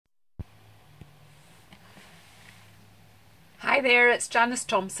there, it's Janice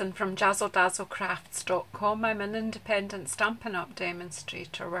Thompson from JazzleDazzleCrafts.com. I'm an independent Stampin' Up!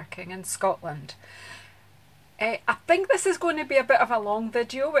 Demonstrator working in Scotland. I think this is going to be a bit of a long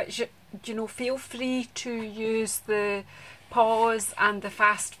video, which, you know, feel free to use the pause and the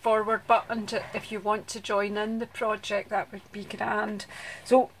fast forward button if you want to join in the project. That would be grand.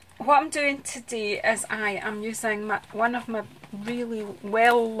 So what I'm doing today is I am using one of my really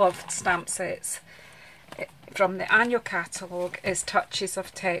well loved stamp sets from the annual catalogue is Touches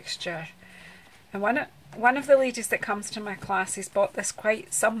of Texture, and one of the ladies that comes to my classes bought this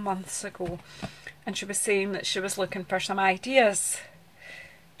quite some months ago, and she was saying that she was looking for some ideas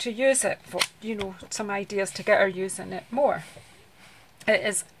to use it for, you know, some ideas to get her using it more. It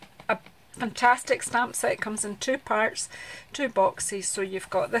is a fantastic stamp set. It comes in two parts, two boxes. So you've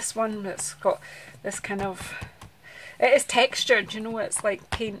got this one that's got this kind of, it is textured, you know, it's like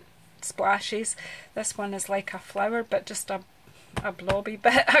paint splashes. This one is like a flower, but just a blobby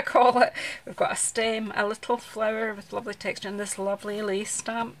bit, I call it. We've got a stem, a little flower with lovely texture, and this lovely lace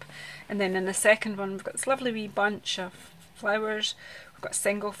stamp. And then in the second one we've got this lovely wee bunch of flowers. We've got a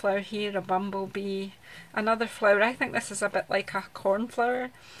single flower here, a bumblebee, another flower. I think this is a bit like a cornflower.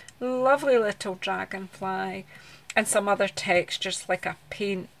 Lovely little dragonfly, and some other textures like a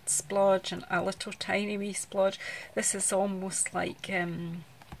paint splodge and a little tiny wee splodge. This is almost like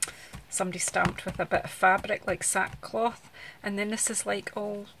somebody stamped with a bit of fabric like sackcloth, and then this is like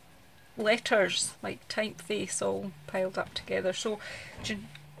all letters like typeface all piled up together. So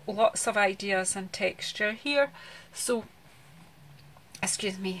lots of ideas and texture here. So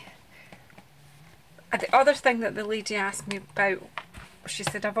excuse me, the other thing that the lady asked me about, she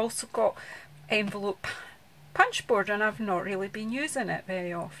said I've also got envelope punchboard and I've not really been using it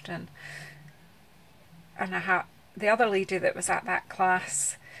very often. And the other lady that was at that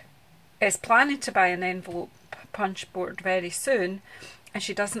class is planning to buy an envelope punchboard very soon, and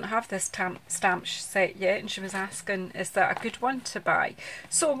she doesn't have this stamp set yet, and she was asking, is that a good one to buy?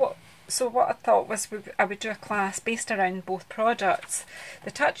 So what I thought was I would do a class based around both products, the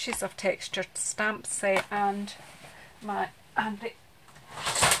Touches of Texture stamp set and the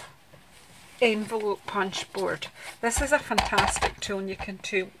envelope punchboard. This is a fantastic tool and you can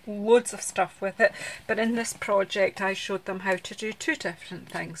do loads of stuff with it, but in this project I showed them how to do two different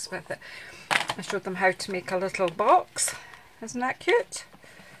things with it. I showed them how to make a little box, isn't that cute?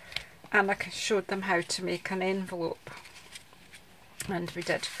 And I showed them how to make an envelope, and we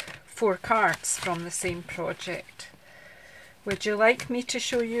did 4 cards from the same project. Would you like me to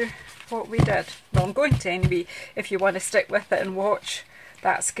show you what we did? Well, I'm going to anyway. If you want to stick with it and watch,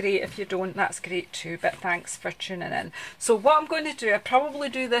 that's great. If you don't, that's great too, but thanks for tuning in. So what I'm going to do, I probably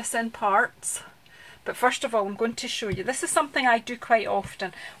do this in parts, but first of all I'm going to show you, this is something I do quite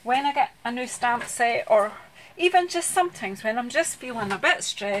often when I get a new stamp set, or even just sometimes when I'm just feeling a bit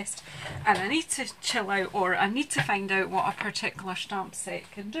stressed and I need to chill out, or I need to find out what a particular stamp set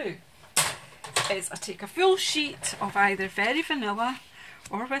can do, is I take a full sheet of either Very Vanilla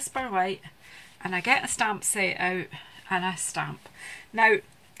or Whisper White and I get a stamp set out and I stamp. Now,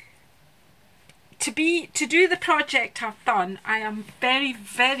 to do the project I've done, I am very,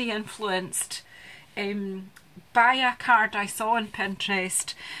 very influenced by a card I saw on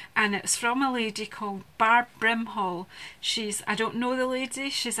Pinterest, and it's from a lady called Barb Brimhall. I don't know the lady,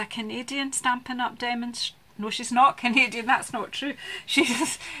 she's a Canadian Stampin' Up! Demonstrator. No, she's not Canadian, that's not true.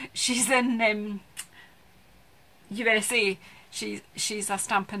 She's in USA. She's a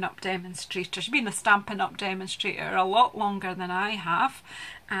Stampin' Up! Demonstrator. She's been a Stampin' Up! Demonstrator a lot longer than I have,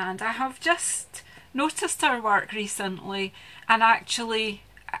 and I have just noticed her work recently, and actually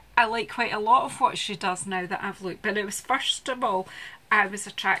I like quite a lot of what she does now that I've looked. But it was, first of all, I was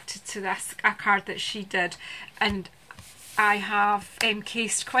attracted to a card that she did, and I have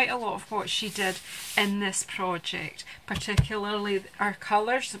encased quite a lot of what she did in this project, particularly her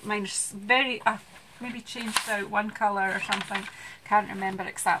colours. Mine's very, maybe changed out one colour or something, can't remember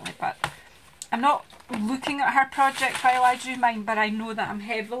exactly, but I'm not looking at her project while I do mine, but I know that I'm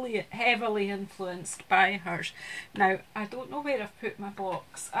heavily influenced by hers. Now, I don't know where I've put my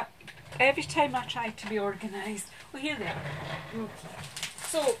box. Every time I try to be organised, oh, here they are.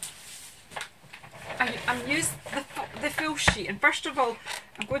 So I'm using the full sheet, and first of all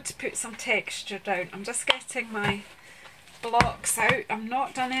I'm going to put some texture down. I'm just getting my blocks out. I've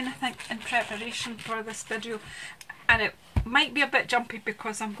not done anything in preparation for this video, and it might be a bit jumpy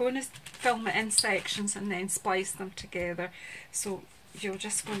because I'm going to film it in sections and then splice them together, so you're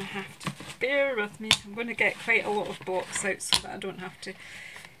just going to have to bear with me. I'm going to get quite a lot of blocks out so that I don't have to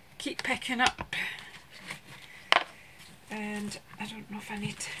keep picking up, and I don't know if I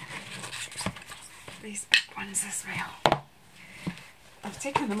need these big ones as well. I've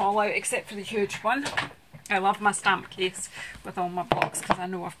taken them all out except for the huge one. I love my stamp case with all my blocks because I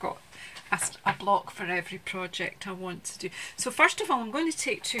know I've got a block for every project I want to do. So first of all, I'm going to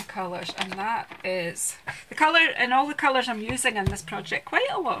take two colours, and that is the colour, and all the colours I'm using in this project, quite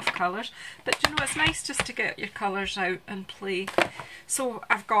a lot of colours, but you know, it's nice just to get your colours out and play. So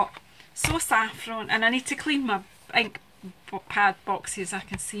I've got So Saffron, and I need to clean my ink pad boxes. I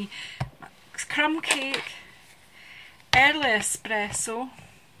can see Crumb Cake, Early Espresso,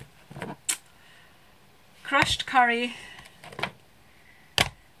 Crushed Curry,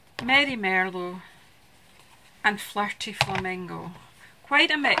 Merry Merlot, and Flirty Flamingo. Quite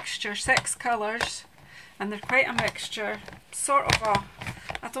a mixture, 6 colours, and they're quite a mixture, sort of a,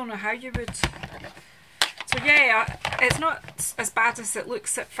 I don't know how you would, so yeah, it's not as bad as it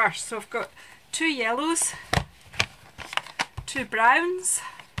looks at first. So I've got 2 yellows, 2 browns,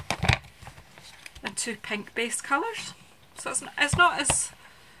 and 2 pink based colours, so it's not as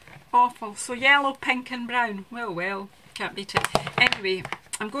awful. So yellow, pink and brown, well, can't beat it. Anyway,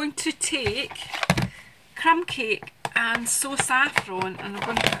 I'm going to take Crumb Cake and So Saffron, and I'm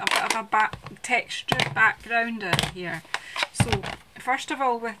going to put a bit of a textured background in here. So first of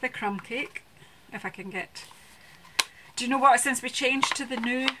all, with the Crumb Cake, if I can get, do you know what, since we changed to the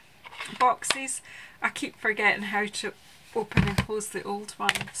new boxes, I keep forgetting how to open and close the old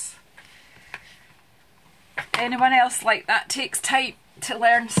ones. Anyone else like that? Takes time to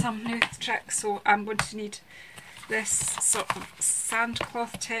learn some new tricks, so I'm going to need this sort of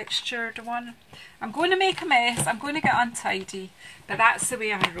sandcloth textured one. I'm going to make a mess, I'm going to get untidy, but that's the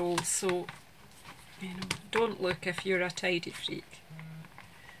way I roll, so you know, don't look if you're a tidy freak.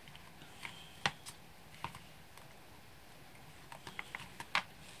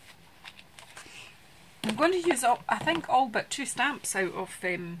 I'm going to use I think all but 2 stamps out of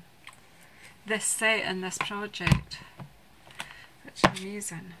this set in this project, which is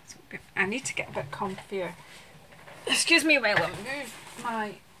amazing. So I need to get a bit comfier. Excuse me while I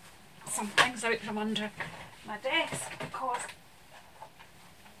move some things out from under my desk, because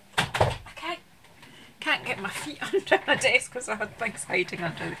I can't get my feet under my desk because I had things hiding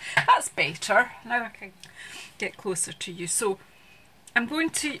under there. That's better. Now I can get closer to you. So I'm going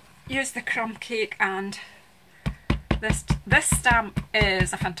to use the Crumb Cake, and this stamp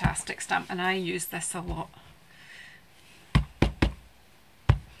is a fantastic stamp, and I use this a lot.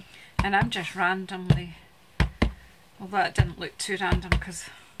 And I'm just randomly, although it didn't look too random, because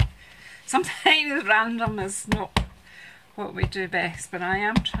sometimes random is not what we do best, but I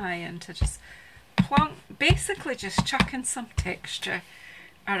am trying to just plonk, basically just chucking some texture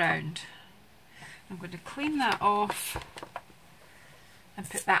around. I'm going to clean that off and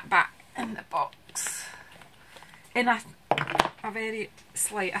put that back in the box in a very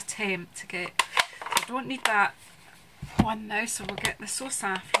slight attempt to get, I don't need that one now, so we'll get the So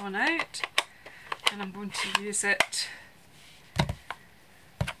Saffron out, and I'm going to use it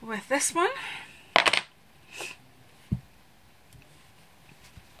with this one.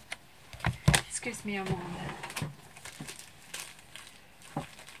 Excuse me a moment.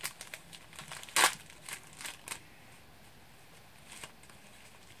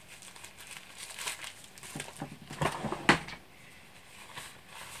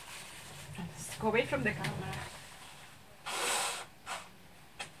 Let's go away from the camera.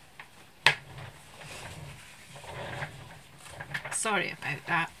 Sorry about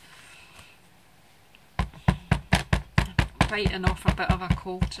that. I'm fighting off a bit of a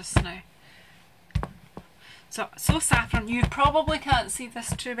cold just now. So Saffron, you probably can't see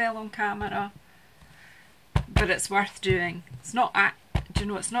this too well on camera, but it's worth doing. It's not, do you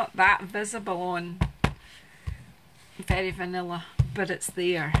know, it's not that visible on Very Vanilla, but it's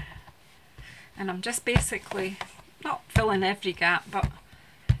there. And I'm just basically not filling every gap, but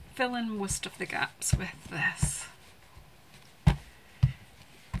filling most of the gaps with this.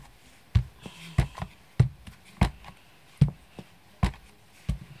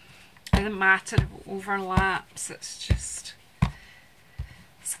 It doesn't matter if it overlaps, it's just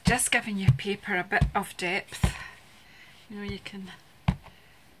giving your paper a bit of depth. You know, you can,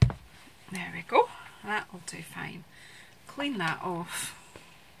 there we go, that'll do fine. Clean that off.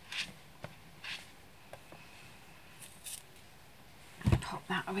 Pop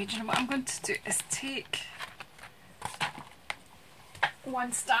that away. Do you know what I'm going to do is take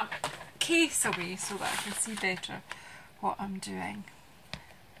one stamp case away so that I can see better what I'm doing.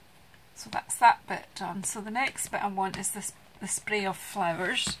 So that's that bit done. So the next bit I want is the spray of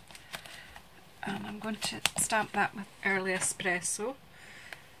flowers, and I'm going to stamp that with Early Espresso.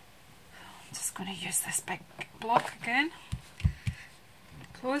 I'm just going to use this big block again.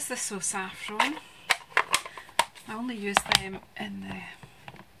 Close the So Saffron. I only use them in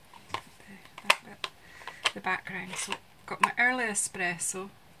the background. So got my early espresso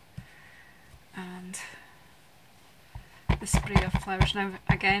and the spray of flowers. Now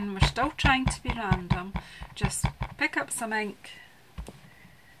again, we're still trying to be random. Just pick up some ink,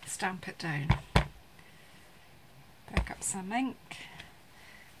 stamp it down. Pick up some ink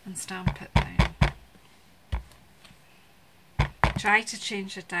and stamp it down. Try to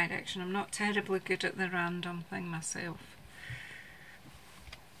change the direction. I'm not terribly good at the random thing myself.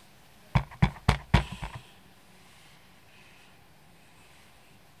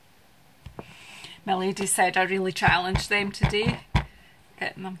 My lady said I really challenged them today,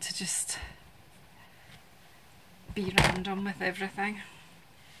 getting them to just be random with everything.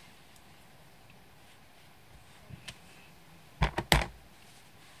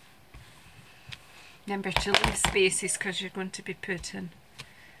 Remember to leave spaces because you're going to be putting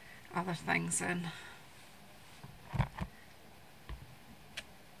other things in.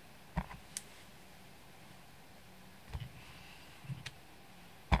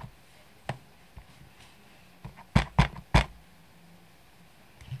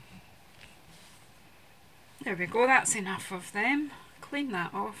 There we go, that's enough of them. Clean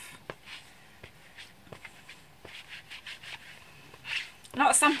that off.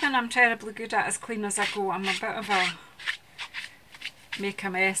 Not something I'm terribly good at as clean as I go. I'm a bit of a make a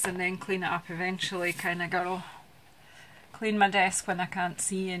mess and then clean it up eventually kind of girl. Clean my desk when I can't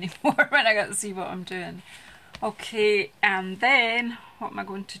see anymore, when I can't see what I'm doing. Okay, and then what am I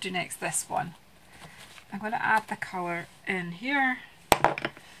going to do next? This one. I'm going to add the colour in here.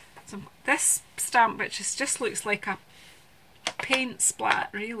 So this stamp, which is just looks like a paint splat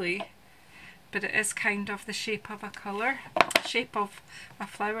really, but it is kind of the shape of a colour, shape of a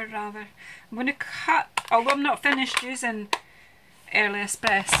flower rather. I'm going to cut, although I'm not finished using early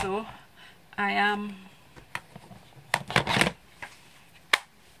espresso, I am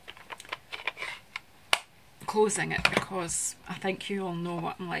closing it because I think you all know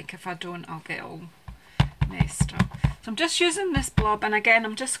what I'm like. If I don't, I'll get all messed up. So I'm just using this blob, and again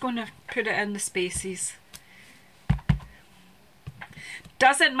I'm just going to put it in the spaces.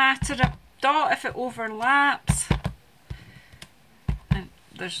 Doesn't matter a dot if it overlaps, and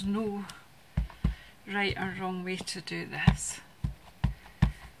there's no right or wrong way to do this.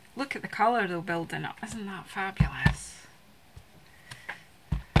 Look at the colour though building up, isn't that fabulous?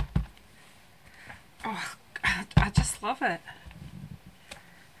 Oh, I just love it.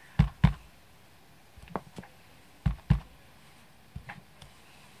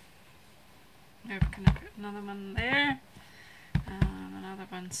 Now we're going to put another one there and another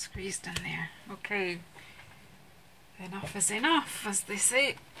one squeezed in there. Okay, enough is enough, as they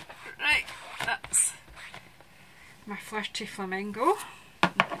say. Right, that's my flirty flamingo.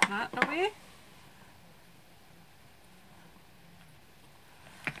 Put that away.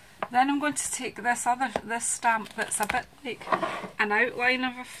 Then I'm going to take this stamp that's a bit like an outline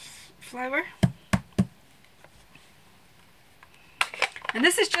of a flower. And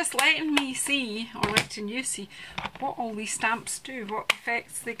this is just letting me see, or letting you see, what all these stamps do, what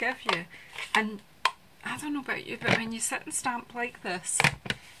effects they give you. And I don't know about you, but when you sit and stamp like this,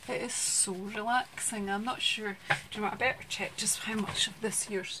 it is so relaxing. I'm not sure, do you know what, I better check just how much of this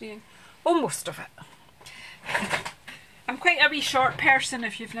you're seeing. Oh, most of it. I'm quite a wee short person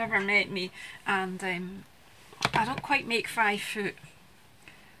if you've never met me, and I don't quite make 5 foot.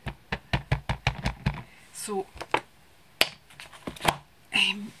 So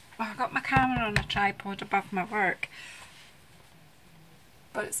I've got my camera on a tripod above my work,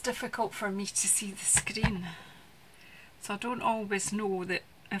 but it's difficult for me to see the screen, so I don't always know that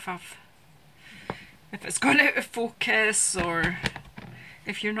if it's gone out of focus or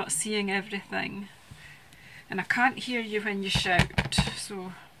if you're not seeing everything, and I can't hear you when you shout.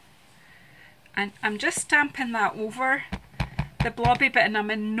 So, and I'm just stamping that over the blobby bit, and I'm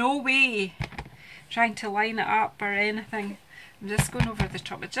in no way trying to line it up or anything. I'm just going over the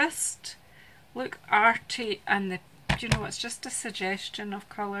top. It just look arty, and you know, it's just a suggestion of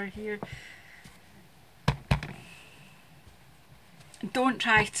colour here. Don't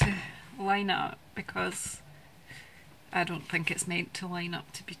try to line it up, because I don't think it's meant to line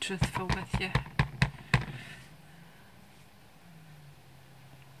up, to be truthful with you.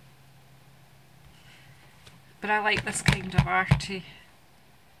 But I like this kind of arty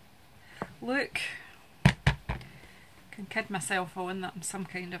look. Can kid myself on that I'm some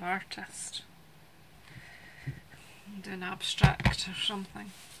kind of artist. I'm doing abstract or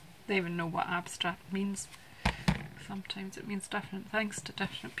something. They even know what abstract means. Sometimes it means different things to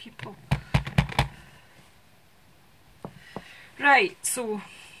different people. Right, so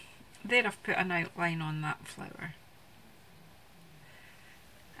there I've put an outline on that flower.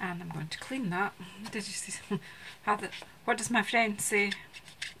 And I'm going to clean that. Did you see what does my friend say?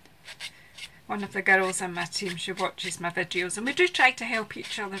 One of the girls in my team, she watches my videos, and we do try to help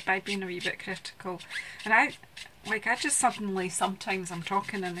each other by being a wee bit critical. And I just suddenly, sometimes I'm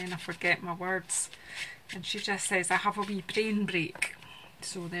talking and then I forget my words, and she just says I have a wee brain break.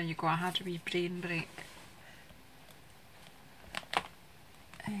 So there you go, I had a wee brain break.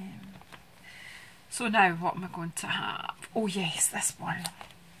 So now what am I going to have? Oh yes, this one,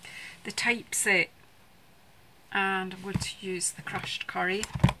 the typeset, and I'm going to use the crushed curry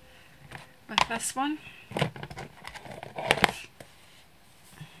with this one.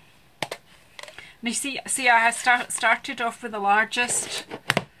 And you see I started off with the largest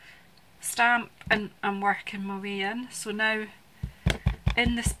stamp and I'm working my way in. So now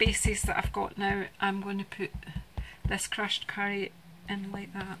in the spaces that I've got now, I'm going to put this crushed curry in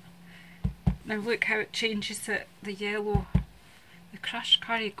like that. Now look how it changes it, the yellow. The crushed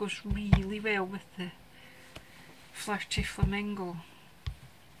curry goes really well with the flirty flamingo.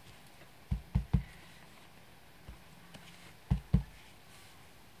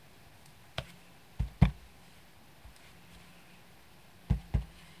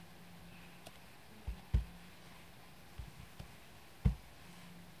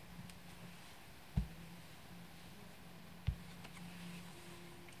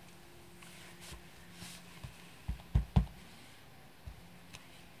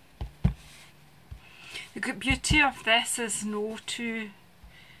 The good beauty of this is no two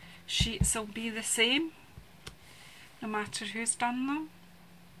sheets will be the same, no matter who's done them.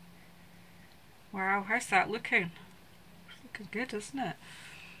 Wow, how's that looking? It's looking good, isn't it?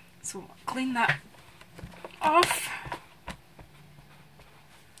 So clean that off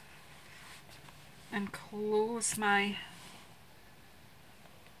and close my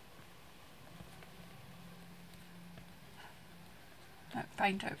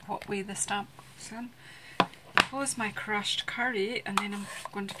find out what way the stamp goes in. Close my crushed curry, and then I'm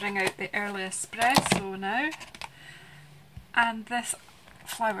going to bring out the early espresso now, and this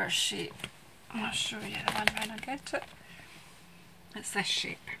flower shape. I'll show you the one when I get it. It's this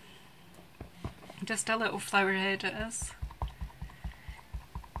shape, just a little flower head it is,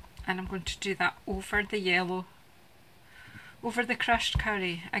 and I'm going to do that over the yellow, over the crushed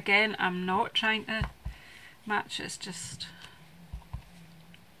curry. Again, I'm not trying to match, it's just,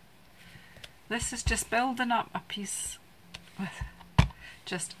 this is just building up a piece with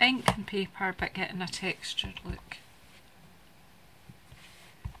just ink and paper, but getting a textured look.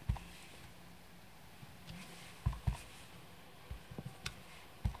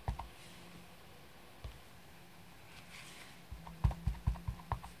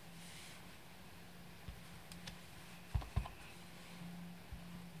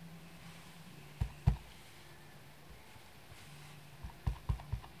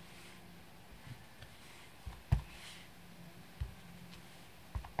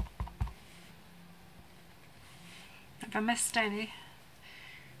 If I missed any,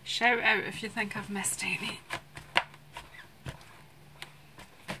 shout out if you think I've missed any.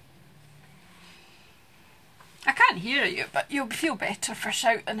 I can't hear you, but you'll feel better for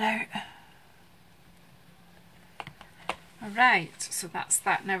shouting out. Alright, so that's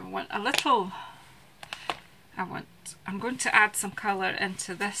that. Now I want a little, I'm going to add some colour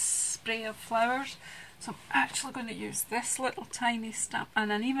into this spray of flowers. So I'm actually going to use this little tiny stamp and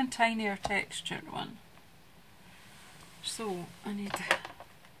an even tinier textured one. So I need,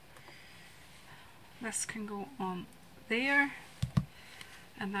 this can go on there,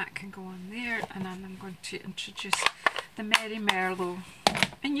 and that can go on there, and then I'm going to introduce the Merry Merlot.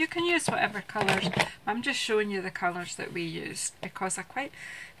 And you can use whatever colours, I'm just showing you the colours that we used, because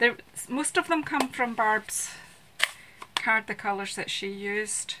most of them come from Barb's card, the colours that she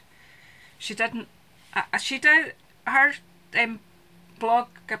used. She did her blog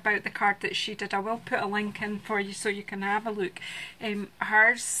about the card that she did, I will put a link in for you so you can have a look.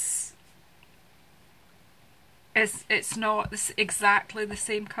 Hers it's not exactly the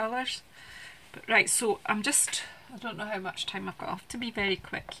same colours, but right, so I don't know how much time I've got. I have to be very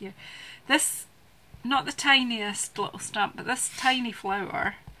quick here. This, not the tiniest little stamp, but this tiny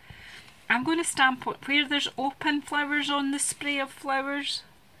flower, I'm going to stamp it where there's open flowers on the spray of flowers,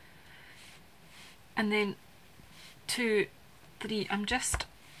 and then 2, 3, I'm just,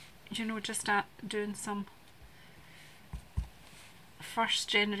 doing some first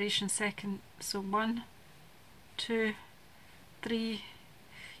generation, second, so 1, 2, 3, you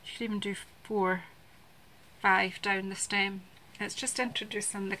could even do 4, 5 down the stem. It's just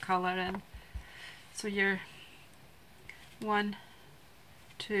introducing the colour in. So you're 1,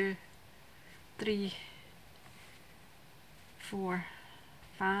 2, 3, 4,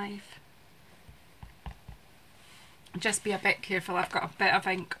 5. Just be a bit careful, I've got a bit of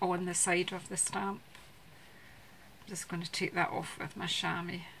ink on the side of the stamp. I'm just going to take that off with my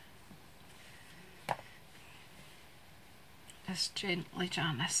chamois. Just gently,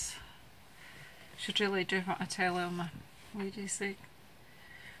 Janice. Should really do what I tell all my ladies. Like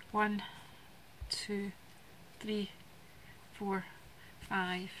 1, 2, 3, 4,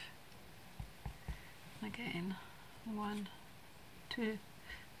 5. Again, 1, 2,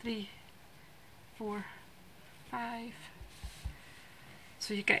 3, 4, 5.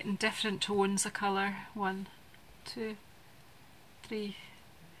 So you're getting different tones of colour. 1, 2, 3,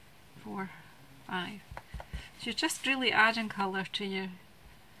 4, 5. So you're just really adding colour to your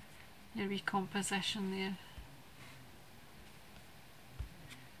recomposition there.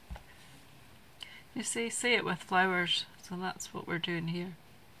 You say it with flowers, so that's what we're doing here.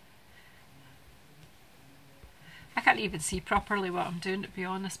 I can't even see properly what I'm doing, to be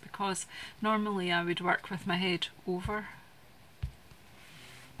honest, because normally I would work with my head over.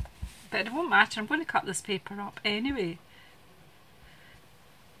 But it won't matter, I'm going to cut this paper up anyway.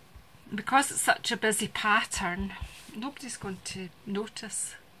 Because it's such a busy pattern, nobody's going to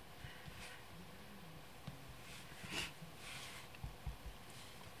notice.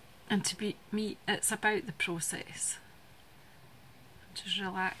 And to be me, it's about the process, just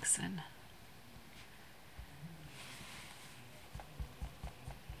relaxing.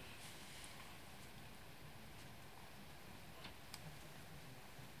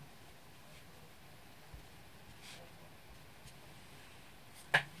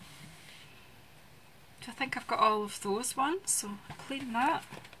 I think I've got all of those ones, so I'll clean that.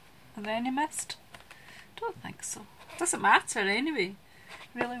 Are there any missed? Don't think so. Doesn't matter anyway.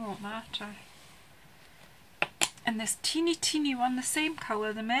 Really won't matter. And this teeny one, the same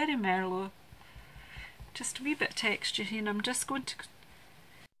colour, the Merry Merlot. Just a wee bit of texture here, and I'm just going to...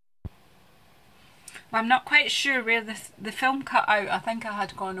 Well, I'm not quite sure where the film cut out. I think I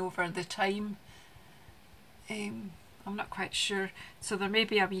had gone over the time. I'm not quite sure, so there may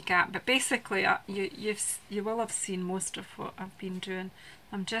be a wee gap, but basically you will have seen most of what I've been doing.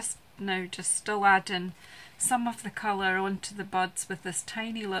 I'm just still adding some of the colour onto the buds with this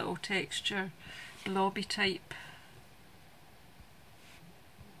tiny little texture, blobby type.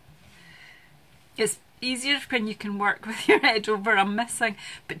 It's easier when you can work with your head over. I'm missing,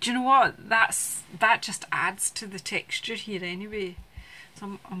 but do you know what? That just adds to the texture here anyway,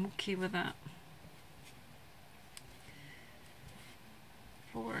 so I'm okay with that.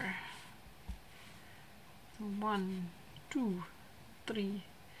 4. So 1, 2, 3,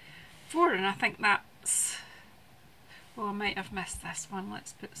 4, and I think that's... Oh, I might have missed this one.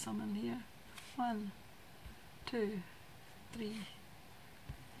 Let's put some in here. 1, 2, 3.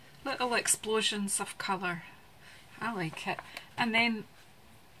 Little explosions of colour. I like it. And then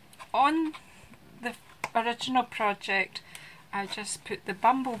on the original project, I just put the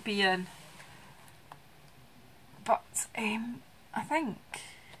bumblebee in. But I think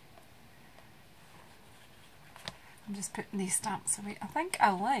I'm just putting these stamps away. I think I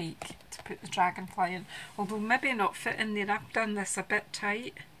like to put the dragonfly in, although maybe not fit in there. I've done this a bit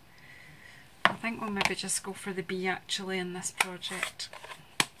tight. I think we'll maybe just go for the bee actually in this project.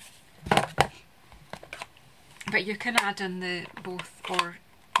 But you can add in the both, or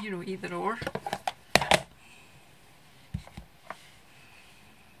you know, either or.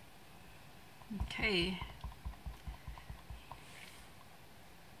 Okay.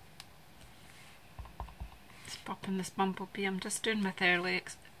 Popping this bumblebee. I'm just doing with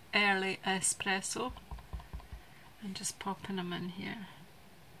early espresso and just popping them in here.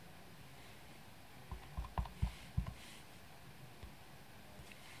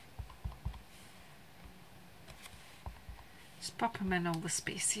 Just pop them in all the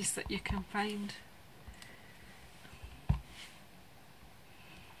spaces that you can find.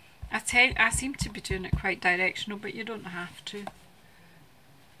 I seem to be doing it quite directional, but you don't have to.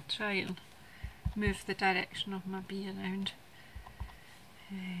 Try and move the direction of my bee around.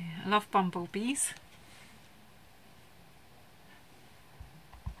 I love bumblebees.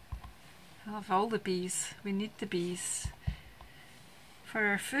 I love all the bees. We need the bees for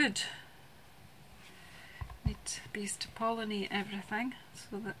our food. We need bees to pollinate everything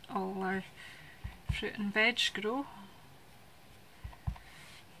so that all our fruit and veg grow.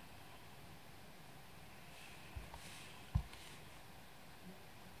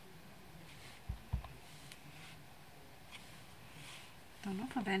 Don't know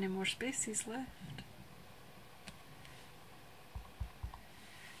if I have any more spaces left.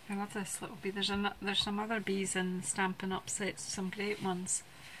 I love this little bee. There's some other bees in Stampin' Up sets, some great ones.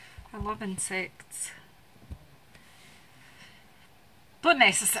 I love insects. Don't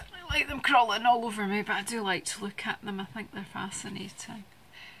necessarily like them crawling all over me, but I do like to look at them. I think they're fascinating.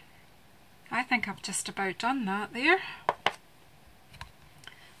 I think I've just about done that there.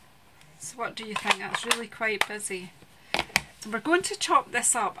 So what do you think? That's really quite busy. So we're going to chop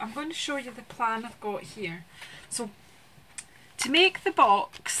this up. I'm going to show you the plan I've got here. So to make the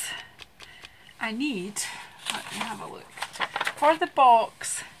box, I need, let me have a look. For the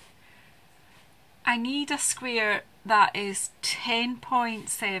box, I need a square that is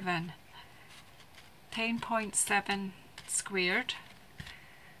 10.7 squared.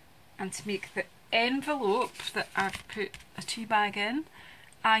 And to make the envelope that I've put a tea bag in,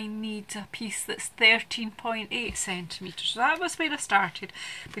 I need a piece that's 13.8 centimetres. So that was where I started.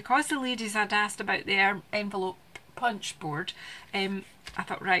 Because the ladies had asked about the envelope punch board, I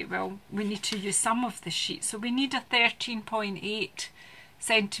thought, right, well, we need to use some of the sheet. So we need a 13.8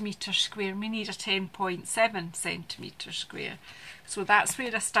 centimetre square. We need a 10.7 centimetre square. So that's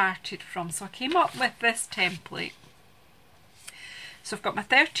where I started from. So I came up with this template. So I've got my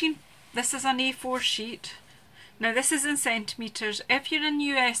 13, this is an A4 sheet. Now this is in centimetres. If you're in the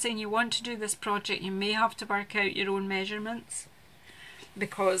US and you want to do this project, you may have to work out your own measurements,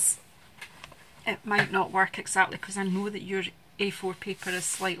 because it might not work exactly, because I know that your A4 paper is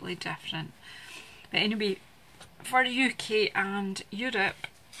slightly different. But anyway, for UK and Europe,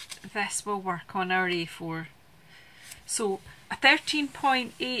 this will work on our A4. So a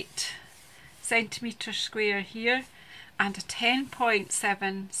 13.8 centimetre square here and a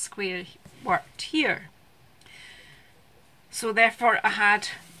 10.7 square worked here. So therefore I had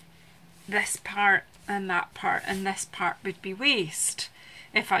this part, and this part would be waste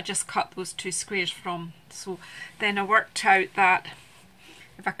if I just cut those two squares from. So then I worked out that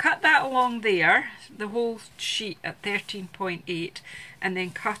if I cut that along there, the whole sheet at 13.8, and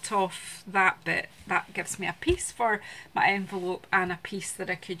then cut off that bit, that gives me a piece for my envelope and a piece that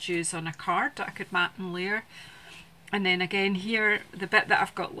I could use on a card that I could mat and layer. And then again here, the bit that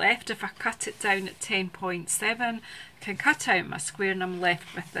I've got left, if I cut it down at 10.7, I can cut out my square, and I'm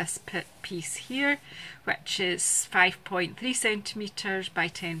left with this piece here, which is 5.3 centimetres by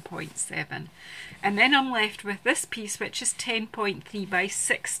 10.7. And then I'm left with this piece, which is 10.3 by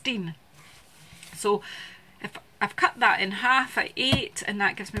 16. So if I've cut that in half at 8, and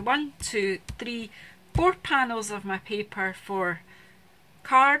that gives me 1, 2, 3, 4 panels of my paper for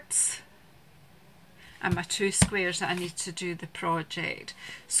cards, and my 2 squares that I need to do the project.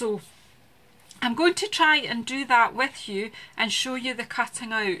 So I'm going to try and do that with you and show you the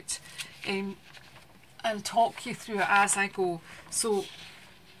cutting out, and talk you through it as I go. So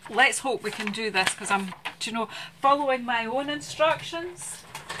let's hope we can do this, because I'm, you know, following my own instructions.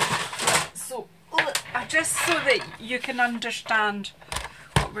 So just so that you can understand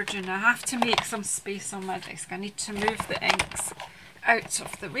what we're doing, I have to make some space on my desk. I need to move the inks out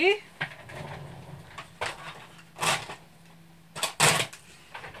of the way.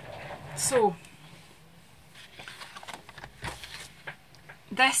 So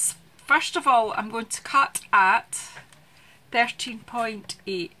this, first of all, I'm going to cut at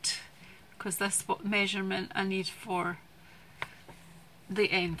 13.8, because that's what measurement I need for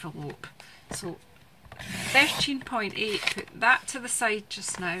the envelope. So 13.8, put that to the side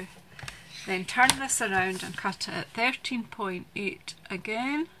just now, then turn this around and cut it at 13.8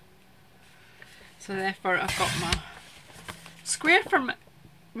 again. So therefore I've got my square for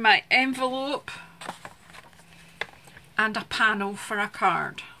my envelope and a panel for a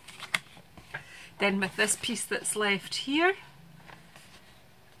card. Then with this piece that's left here,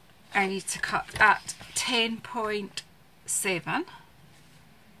 I need to cut at 10.7.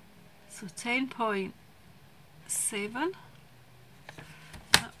 So 10.7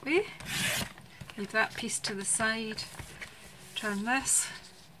 that way. Leave that piece to the side. Turn this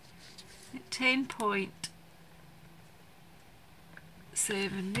at 10.7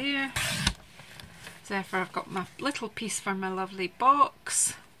 there. Therefore I've got my little piece for my lovely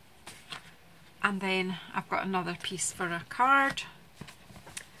box, and then I've got another piece for a card.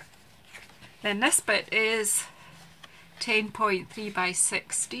 Then this bit is 10.3 by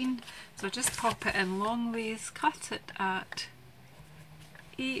 16, so just pop it in long ways, cut it at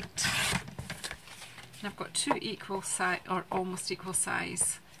 8, and I've got 2 equal size, or almost equal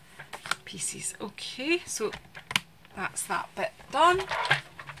size pieces. Okay, so that's that bit done.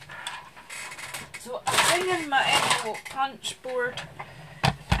 So I'll bring in my envelope punch board,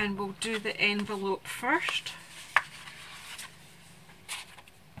 and we'll do the envelope first.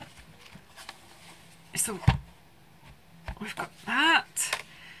 So we've got that.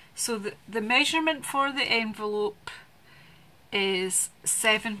 So the measurement for the envelope is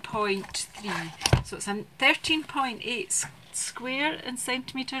 7.3. So it's a 13.8 square in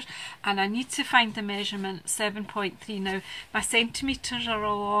centimetres, and I need to find the measurement 7.3. Now my centimetres are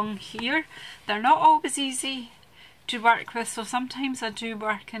along here. They're not always easy to work with, so sometimes I do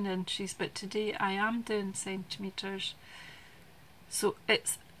work in inches, but today I am doing centimetres. So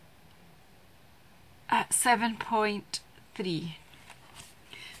it's at 7.3.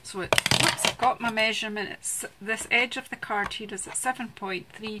 So whoops, I've got my measurement. It's this edge of the card here is at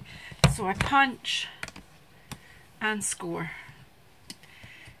 7.3. So I punch and score.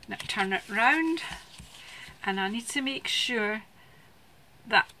 Now turn it round, and I need to make sure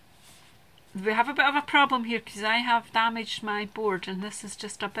that we have a bit of a problem here because I have damaged my board and this is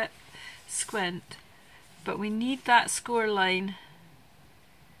just a bit squint, but we need that score line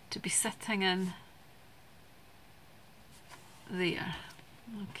to be sitting in there.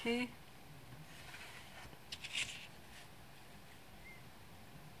 Okay,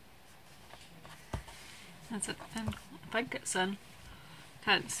 is it in? I think it's in.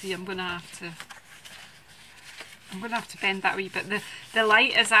 Can't see. I'm gonna have to bend that a wee bit. The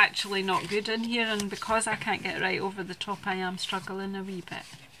light is actually not good in here, and because I can't get right over the top, I am struggling a wee bit.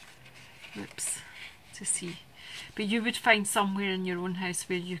 Whoops, to see. But you would find somewhere in your own house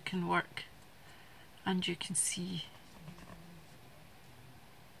where you can work and you can see.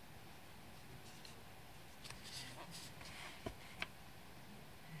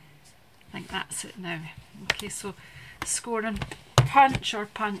 I think that's it now. Okay, so score and punch, or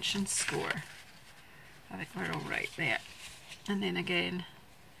punch and score. I think we're all right there. And then again,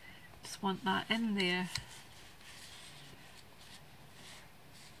 just want that in there.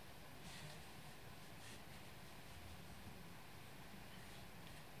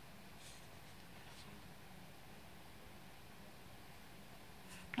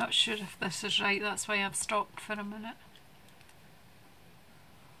 Not sure if this is right, that's why I've stopped for a minute.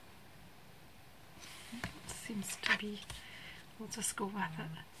 Seems to be. We'll just go with it.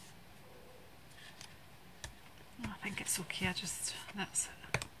 I think it's okay, that's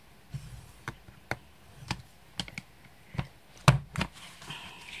it.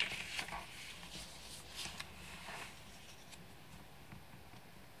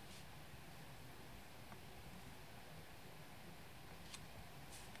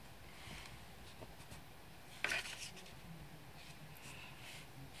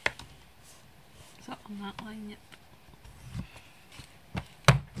 Is that on that line? Yep.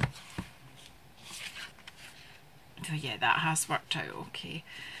 So yeah, that has worked out okay.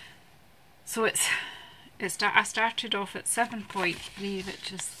 So I started off at 7.3,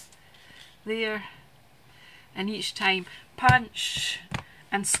 which is there, and each time punch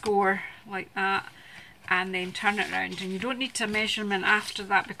and score like that, and then turn it around. And you don't need a measurement after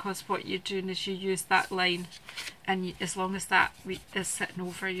that, because what you're doing is you use that line, and as long as that is sitting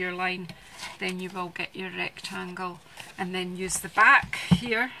over your line, then you will get your rectangle. And then use the back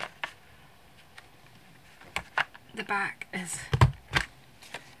here. The back is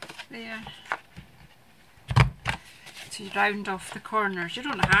there to round off the corners. You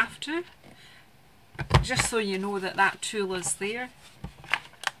don't have to, just so you know that that tool is there.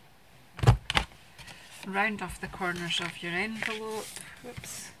 Round off the corners of your envelope.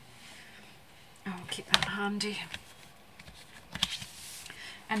 Whoops. I'll keep that handy.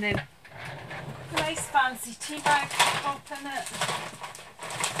 And then nice fancy tea bag top in it.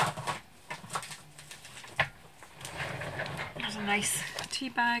 There's a nice tea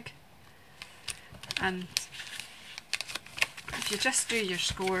bag, and if you just do your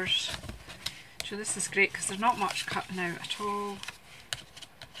scores, so this is great because there's not much cutting out at all.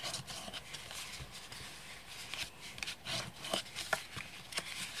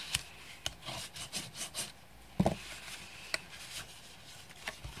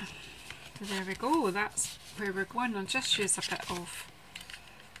 So there we go, that's where we're going. I'll just use a bit of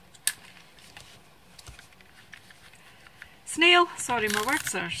snail. Sorry, my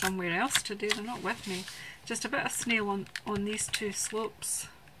words are somewhere else today, they're not with me. Just a bit of snail on these two slopes.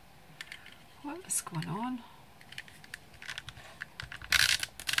 What is going on?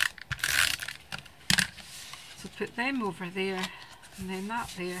 So put them over there, and then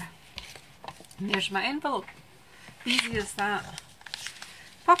that there. And there's my envelope. Easy as that.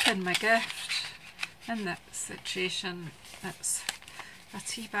 Pop in my gift. In that situation, it's a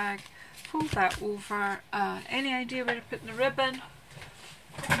tea bag. Fold that over. Any idea where to put the ribbon?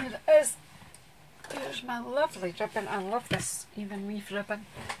 Here it is. Here's my lovely ribbon. I love this even weave ribbon.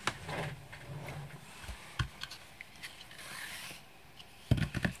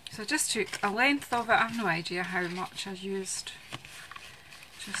 So I just took a length of it. I have no idea how much I used.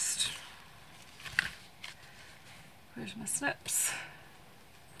 Just, where's my snips?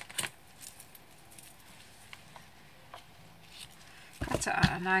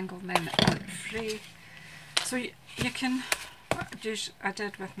 at an angle and then it won't fray. So you can, what I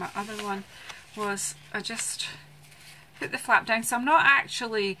did with my other one was I just put the flap down. So I'm not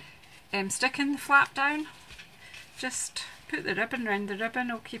actually sticking the flap down, just put the ribbon round the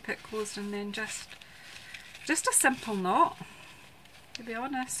ribbon, I'll keep it closed, and then just a simple knot, to be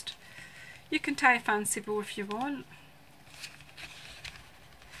honest. You can tie a fancy bow if you want.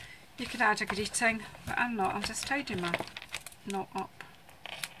 You could add a greeting, but I'm not, I'll just tidy my knot up.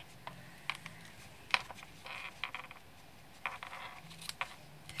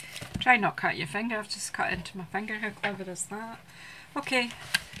 Try not cut your finger, I've just cut into my finger, how clever is that? Okay,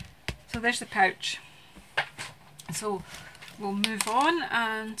 so there's the pouch. So we'll move on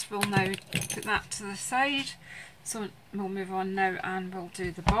and we'll now put that to the side. So we'll move on now and we'll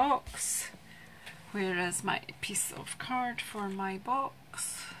do the box. Where is my piece of card for my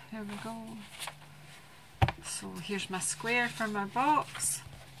box? Here we go. So here's my square for my box.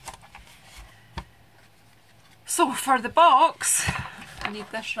 So for the box, I need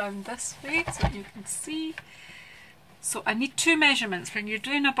this round this way so you can see. So I need two measurements. When you're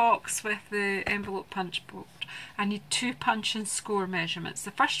doing a box with the envelope punch board, I need two punch and score measurements.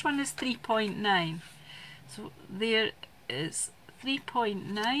 The first one is 3.9. So there is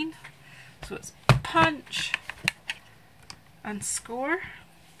 3.9. So it's punch and score.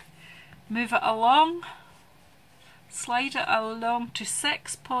 Move it along. Slide it along to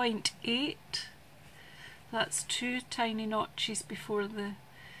 6.8. That's two tiny notches before the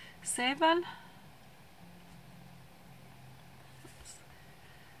 7.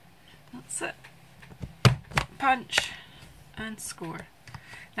 That's it. Punch and score.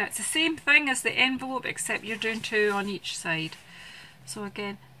 Now it's the same thing as the envelope except you're doing two on each side. So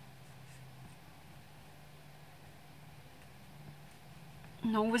again,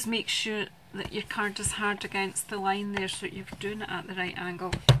 and always make sure that your card is hard against the line there so you're doing it at the right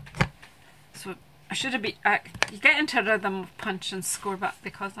angle. So I should have been, you get into rhythm of punch and score, but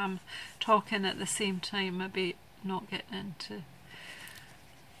because I'm talking at the same time, maybe not getting into.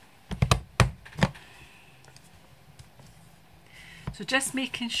 So just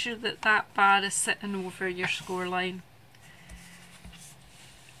making sure that that bar is sitting over your score line.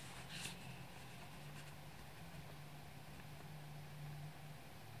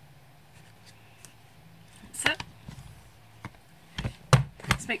 That's it.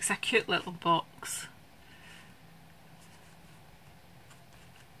 This makes a cute little box.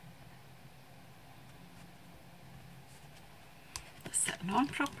 It's sitting on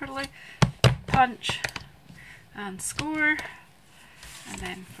properly. Punch and score. And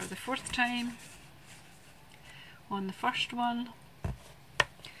then for the fourth time, on the first one,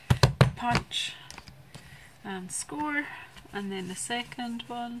 punch and score, and then the second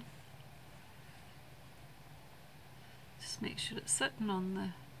one, just make sure it's sitting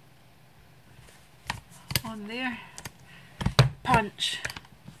on there, punch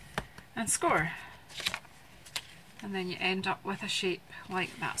and score, and then you end up with a shape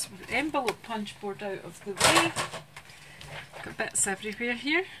like that. So with the envelope punch board out of the way. Got bits everywhere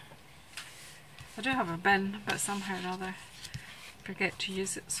here. I do have a bin, but somehow or other forget to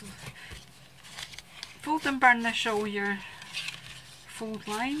use it. So fold and burnish all your fold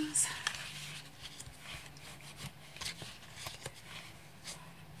lines.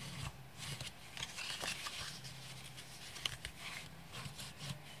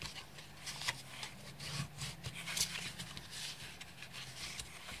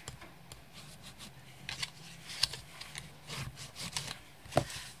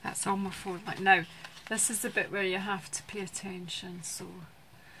 That's all my fold line. Now, this is the bit where you have to pay attention, so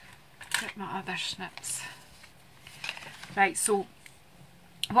get my other snips. Right, so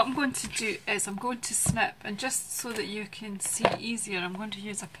what I'm going to do is I'm going to snip, and just so that you can see easier, I'm going to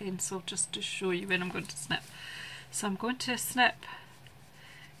use a pencil just to show you when I'm going to snip. So I'm going to snip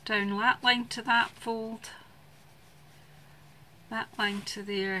down that line to that fold, that line to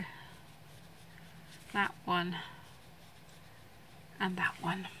there, that one, and that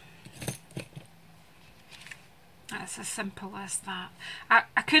one. That's as simple as that.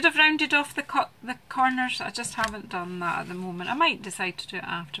 I could have rounded off the corners, I just haven't done that at the moment. I might decide to do it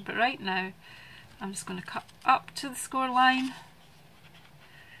after, but right now I'm just going to cut up to the score line.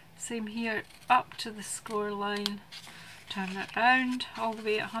 Same here, up to the score line, turn it round all the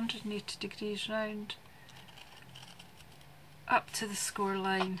way at 180 degrees round, up to the score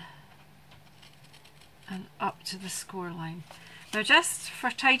line, and up to the score line. Now just for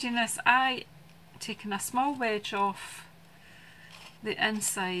tidiness, I taken a small wedge off the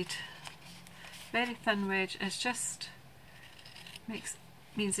inside, very thin wedge. It just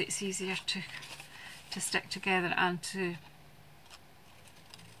means it's easier to stick together and to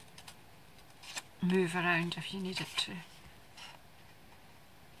move around if you need it to.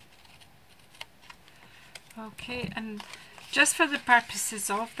 Okay, and just for the purposes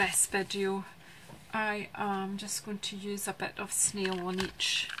of this video, I am just going to use a bit of snail on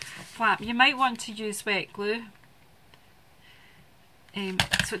each flap. You might want to use wet glue.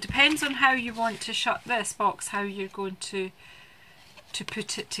 So it depends on how you want to shut this box, how you're going to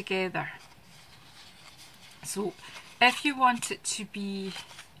put it together. So if you want it to be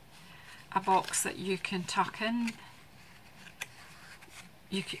a box that you can tuck in,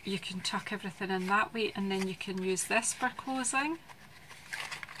 you can tuck everything in that way, and then you can use this for closing,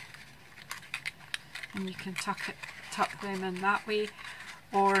 and you can tuck them in that way,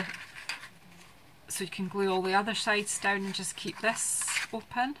 or so you can glue all the other sides down and just keep this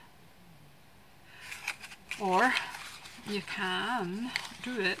open, or you can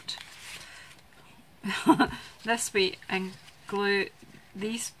do it this way and glue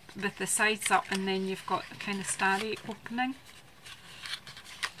these with the sides up, and then you've got a kind of starry opening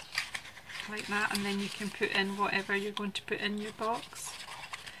like that, and then you can put in whatever you're going to put in your box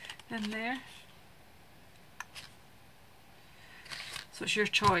in there. So it's your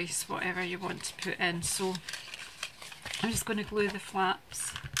choice, whatever you want to put in. So I'm just going to glue the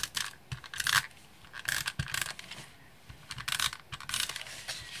flaps.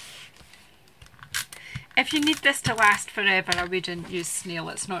 If you need this to last forever, I wouldn't use snail.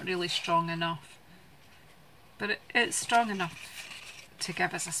 It's not really strong enough. But it's strong enough to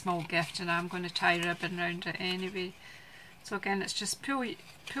give us a small gift, and I'm going to tie ribbon around it anyway. So again, it's just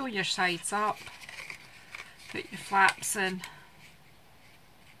pull your sides up, put your flaps in,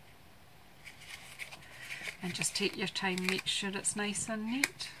 and just take your time, make sure it's nice and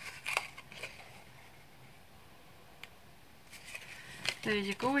neat. There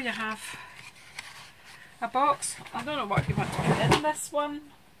you go, you have a box. I don't know what you want to put in this one.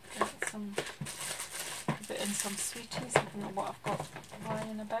 Put in some sweeties. I don't know what I've got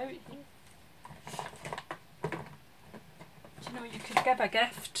lying about here. You know, you could give a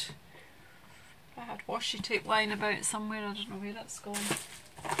gift. I had washi tape lying about somewhere, I don't know where it's gone.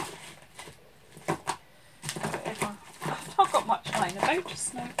 Whatever. I've not got much lying about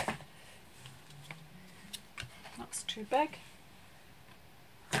just now. That's too big.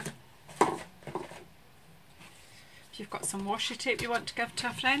 If you've got some washi tape you want to give to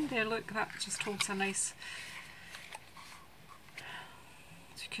a friend, there, look, that just holds a nice...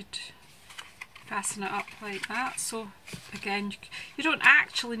 So you could fasten it up like that. So again, you don't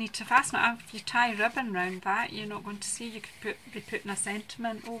actually need to fasten it up. If you tie ribbon round that, you're not going to see. You could be putting a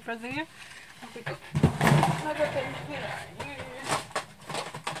sentiment over there. Have we got my ribbon here?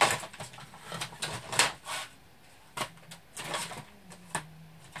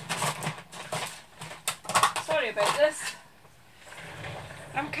 Sorry about this.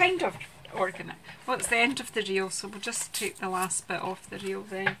 I'm kind of organised. Well, it's the end of the reel, so we'll just take the last bit off the reel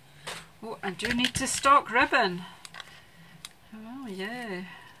then. Oh, I do need to stock ribbon. Oh yeah.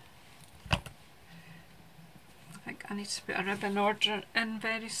 I think I need to put a ribbon order in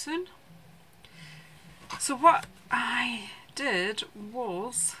very soon. So what I did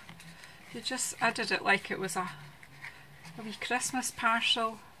was, I did it like it was a wee Christmas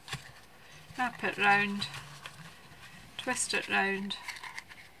parcel. Wrap it round, twist it round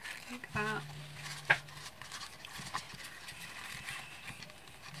like that.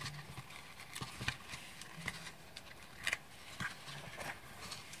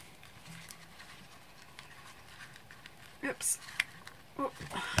 Oops. Oh.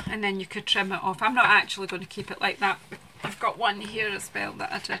 And then you could trim it off. I'm not actually going to keep it like that. I've got one here as well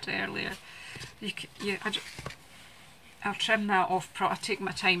that I did earlier. I'll trim that off. I'll take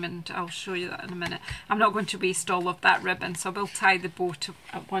my time and I'll show you that in a minute. I'm not going to waste all of that ribbon, so I will tie the bow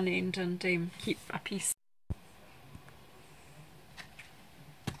at one end and keep a piece.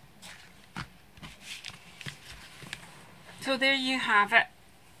 So there you have it.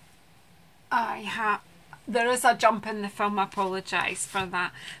 There is a jump in the film, I apologise for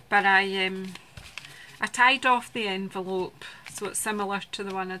that, but I tied off the envelope, so it's similar to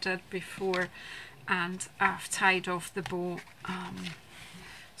the one I did before, and I've tied off the bow.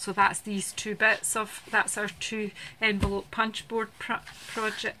 So that's these two bits of, that's our two envelope punchboard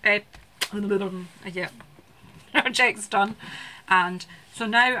project's done. And so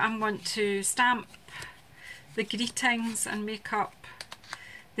now I'm going to stamp the greetings and make up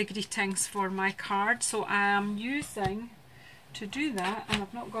the greetings for my card. So I am using, to do that, and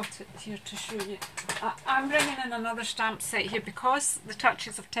I've not got it here to show you, I'm bringing in another stamp set here because the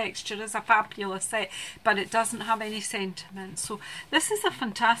Touches of Texture is a fabulous set, but it doesn't have any sentiment. So this is a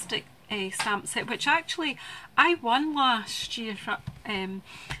fantastic stamp set, which actually I won last year.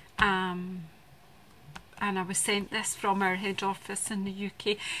 and I was sent this from our head office in the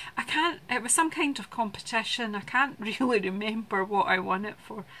UK. It was some kind of competition. I can't really remember what I won it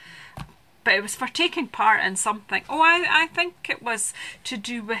for, but it was for taking part in something. Oh, I think it was to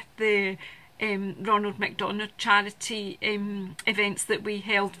do with the Ronald McDonald charity events that we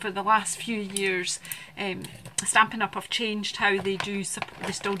held for the last few years. Stampin' Up have changed how they do support.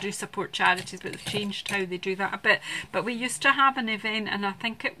 They still do support charities, but they've changed how they do that a bit. But we used to have an event, and I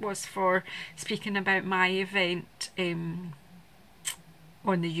think it was for speaking about my event on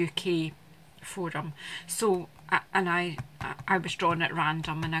the UK forum. So I was drawn at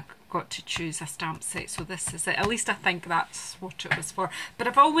random, and I got to choose a stamp set, so this is it. At least I think that's what it was for. But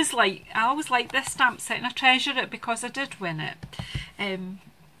I always liked this stamp set, and I treasure it because I did win it,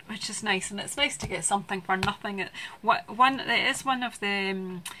 which is nice. And it's nice to get something for nothing. It is one of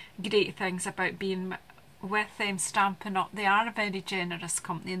the great things about being with Stampin' Up. They are a very generous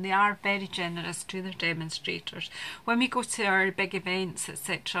company, and they are very generous to their demonstrators. When we go to our big events,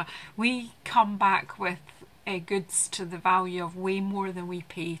 etc., we come back with goods to the value of way more than we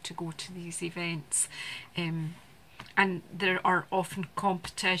pay to go to these events, and there are often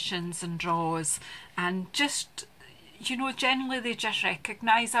competitions and draws, and just, you know, generally they just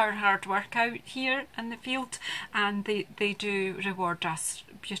recognise our hard work out here in the field, and they do reward us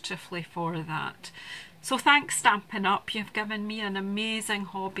beautifully for that. So thanks, Stampin' Up. You've given me an amazing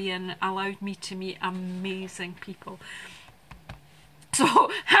hobby and allowed me to meet amazing people.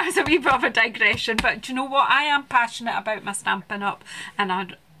 So that was a wee bit of a digression, but do you know what? I am passionate about my Stampin' Up, and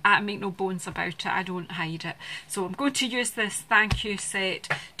I make no bones about it. I don't hide it. So I'm going to use this thank you set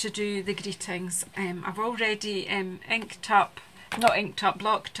to do the greetings. I've already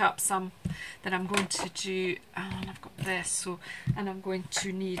blocked up some that I'm going to do, and I've got this. So, and I'm going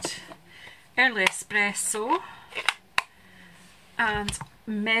to need early espresso and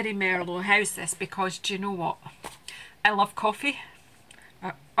Merry Merlot. How's this? Because do you know what? I love coffee.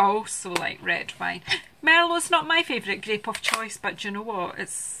 I also like red wine. Merlot's not my favourite grape of choice, but do you know what?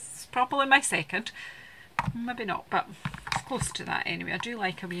 It's probably my second. Maybe not, but it's close to that anyway. I do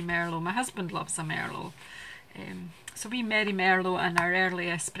like a wee Merlot. My husband loves a Merlot. So wee Merry Merlot and our early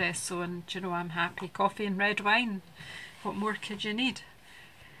espresso, and do you know, I'm happy. Coffee and red wine. What more could you need?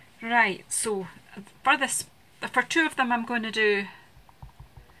 Right, so for two of them I'm going to do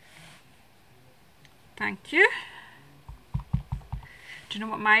thank you. Do you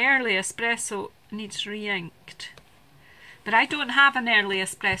know what? My early espresso needs re-inked, but I don't have an early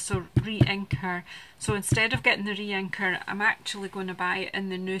espresso re-inker, so instead of getting the re-inker, I'm actually going to buy it in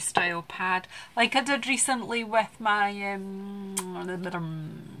the new style pad, like I did recently with my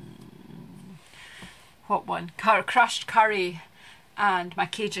what one? Crushed curry and my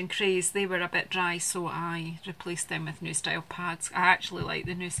Cajun craze. They were a bit dry, so I replaced them with new style pads. I actually like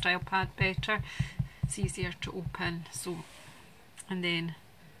the new style pad better. It's easier to open. So, and then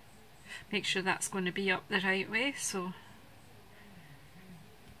make sure that's going to be up the right way. So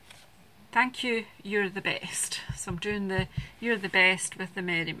thank you, you're the best. So I'm doing the you're the best with the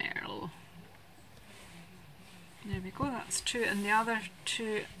Merry Merlot. There we go, that's two, and the other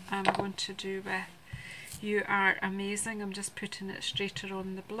two I'm going to do with you are amazing. I'm just putting it straighter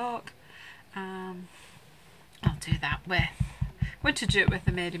on the block. I'll do that with, I'm going to do it with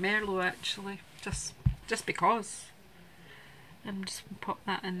the Merry Merlot actually, just because. I'm just going to pop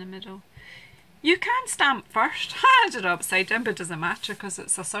that in the middle. You can stamp first. I did it upside down, but it doesn't matter because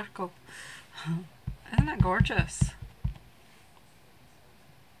it's a circle. Isn't that gorgeous?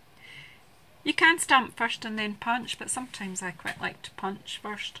 You can stamp first and then punch, but sometimes I quite like to punch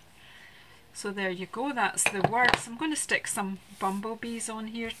first. So there you go, that's the words. I'm going to stick some bumblebees on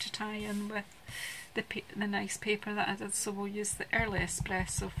here to tie in with the nice paper that I did, so we'll use the early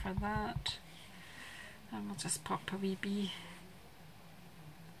espresso for that. And we'll just pop a wee bee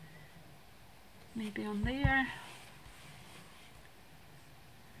maybe on there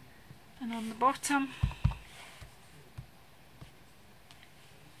and on the bottom.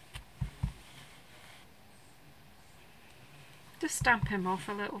 Just stamp him off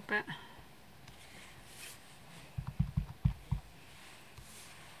a little bit.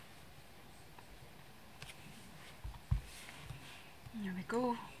 There we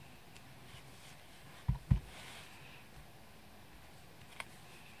go.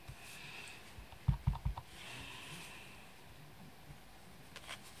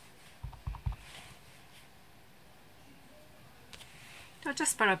 So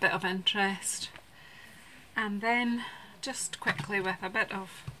just for a bit of interest, and then just quickly with a bit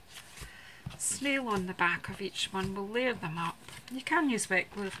of snail on the back of each one, we'll layer them up. You can use wet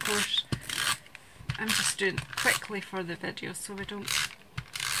glue, of course. I'm just doing it quickly for the video so we don't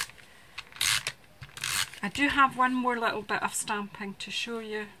I do have one more little bit of stamping to show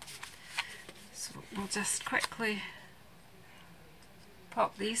you, so we'll just quickly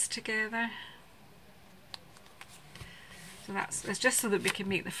pop these together. So it's just so that we can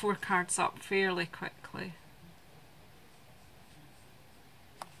make the 4 cards up fairly quickly.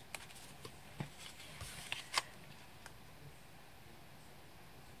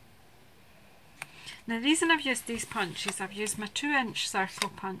 Now the reason I've used these punches, I've used my 2-inch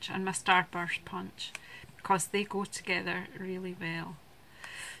circle punch and my starburst punch because they go together really well.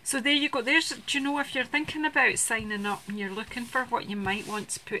 So there you go. There's, do you know, if you're thinking about signing up and you're looking for what you might want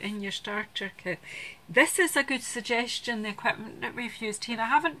to put in your starter kit, this is a good suggestion, the equipment that we've used here. I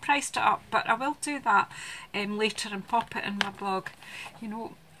haven't priced it up, but I will do that later and pop it in my blog. You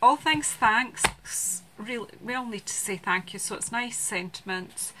know, all things thanks. Really, we all need to say thank you, so it's nice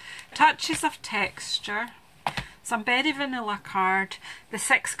sentiments, touches of texture, some berry vanilla card, the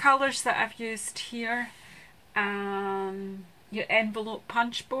 6 colours that I've used here, your envelope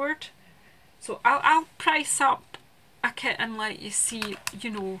punch board. So I'll price up a kit and let you see,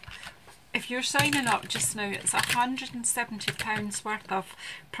 you know, if you're signing up just now, it's £170 worth of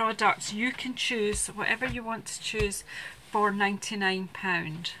products. You can choose whatever you want to choose for £99.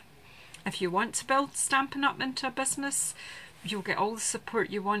 If you want to build Stampin' Up into a business, you'll get all the support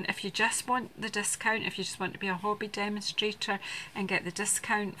you want. If you just want the discount, if you just want to be a hobby demonstrator and get the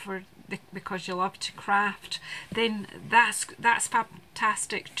discount for because you love to craft, then that's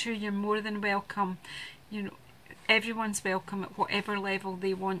fantastic too. You're more than welcome. You know, everyone's welcome at whatever level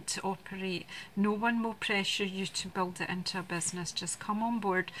they want to operate. No one will pressure you to build it into a business. Just come on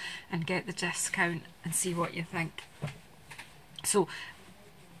board and get the discount and see what you think. So,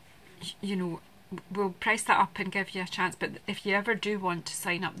 you know, we'll price that up and give you a chance, but if you ever do want to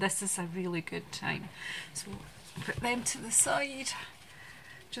sign up, this is a really good time. So put them to the side,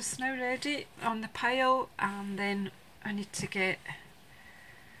 just now ready on the pile, and then I need to get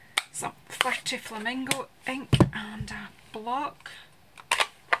some Flirty Flamingo ink and a block.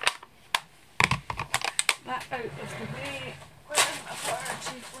 That out of the way. Where's my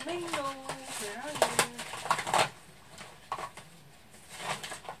Flirty Flamingo? Where are you?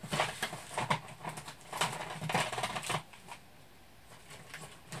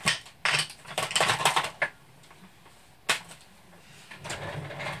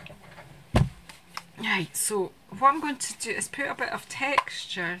 Right, so what I'm going to do is put a bit of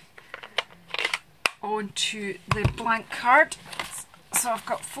texture onto the blank card. So I've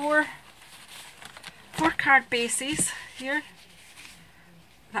got four card bases here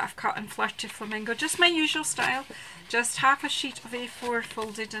that I've cut in Flirty Flamingo, just my usual style, just half a sheet of A4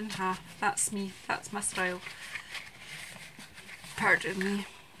 folded in half. That's me, that's my style, pardon me.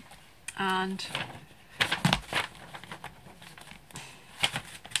 And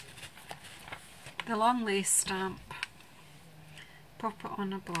the long lace stamp, pop it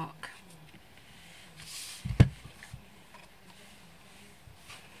on a block.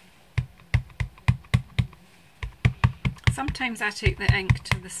 Sometimes I take the ink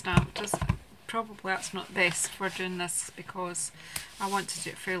to the stamp. Probably that's not best for doing this because I want to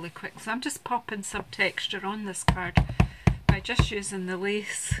do it fairly quick. So I'm just popping some texture on this card by just using the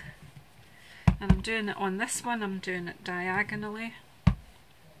lace, and I'm doing it on this one, I'm doing it diagonally.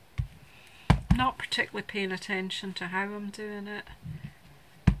 Not particularly paying attention to how I'm doing it.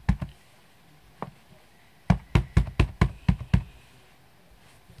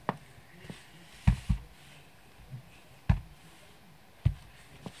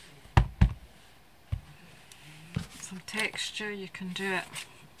 Some texture, you can do it,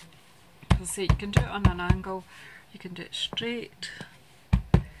 as I say, you can do it on an angle, you can do it straight.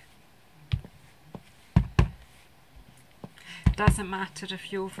 It doesn't matter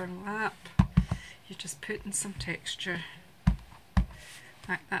if you overlap. You're just putting some texture.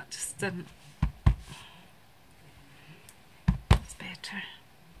 Like that just didn't. It's better.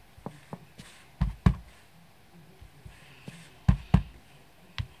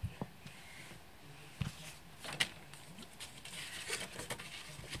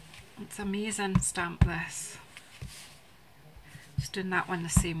 It's amazing stamp this. Just doing that one the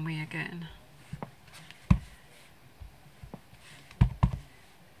same way again.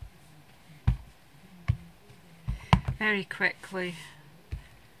 Very quickly.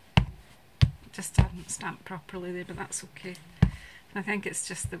 Just hadn't stamped properly there, but that's okay. I think it's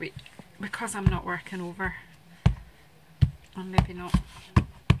just the way, because I'm not working over, or maybe not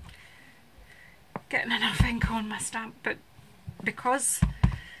getting enough ink on my stamp, but because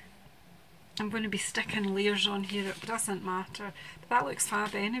I'm going to be sticking layers on here, it doesn't matter. But that looks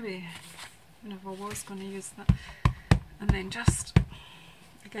fab anyway, even if I was going to use that. And then just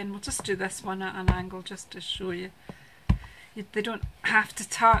Again, we'll just do this one at an angle just to show you. They don't have to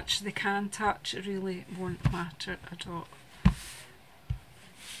touch, they can touch, it really won't matter at all.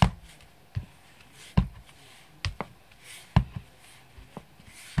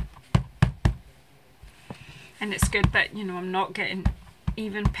 And it's good that, you know, I'm not getting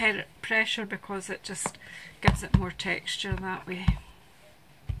even pressure because it just gives it more texture that way.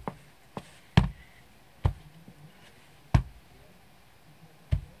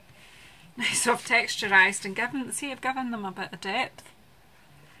 So I've texturised and I've given them a bit of depth.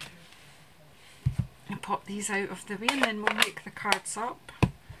 And pop these out of the way, and then we'll make the cards up.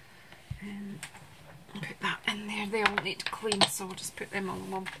 And put that in there. They all need to clean, so we'll just put them all in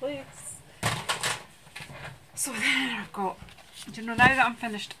one place. So then I've got, you know, now that I'm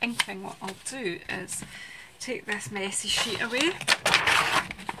finished inking, what I'll do is take this messy sheet away.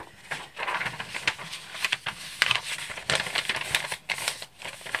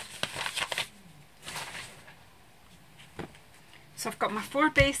 So I've got my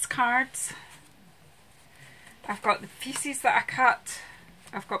 4 base cards, I've got the pieces that I cut,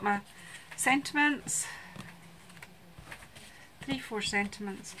 I've got my sentiments, 4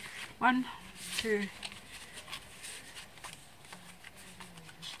 sentiments, 1, 2,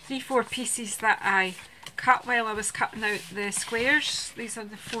 3, 4 pieces that I cut while I was cutting out the squares. These are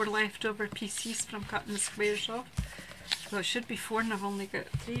the 4 leftover pieces from cutting the squares off. So it should be 4 and I've only got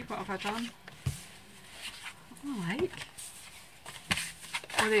 3. What have I done? I like.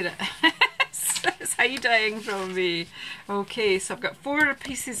 Oh, there it is. It's hiding from me. Okay, so I've got 4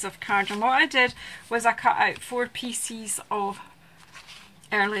 pieces of card, and what I did was I cut out 4 pieces of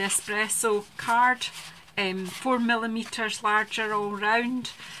early espresso card, 4mm larger all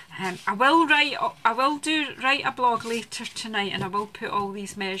round. I will write a blog later tonight, and I will put all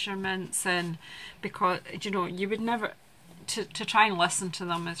these measurements in, because, you know, you would never to try and listen to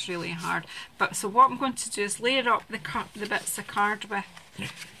them is really hard. But so what I'm going to do is layer up the bits of card with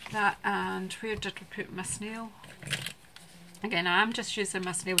that. And where did we put my snail? Again, I am just using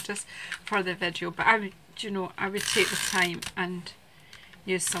my snail just for the video, but I would, you know, I would take the time and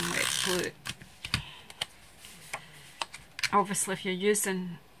use some wet glue. Obviously, if you're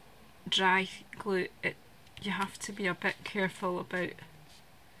using dry glue, you have to be a bit careful about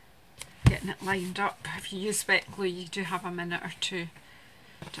getting it lined up. If you use wet glue, you do have a minute or two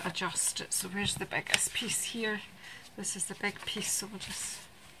to adjust it. So where's the biggest piece here? This is the big piece, so we'll just...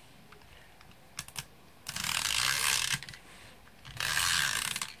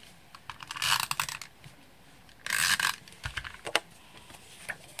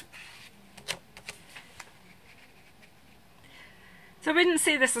 So I wouldn't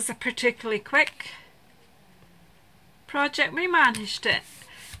say this is a particularly quick project. We managed it.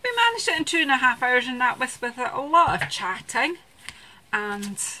 We managed it in 2.5 hours, and that was with a lot of chatting.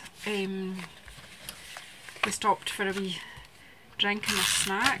 And we stopped for a wee drink and a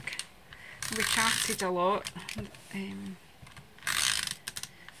snack. We chatted a lot. The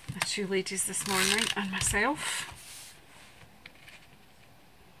 2 ladies this morning and myself.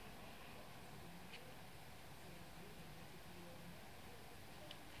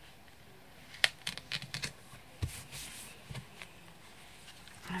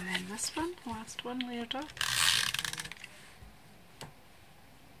 And then this one, last one layered up.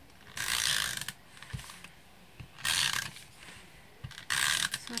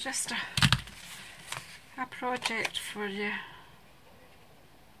 So just a project for you.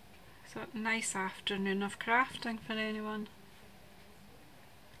 So a nice afternoon of crafting for anyone.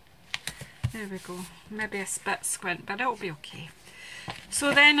 There we go. Maybe a bit squint, but it'll be okay.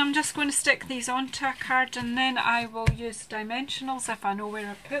 So then I'm just going to stick these onto a card, and then I will use dimensionals if I know where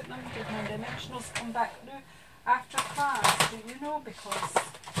I put them. Did my dimensionals come back now after class? Do you know? Because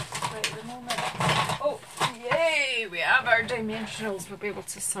right at the moment, oh yay, we have our dimensionals. We'll be able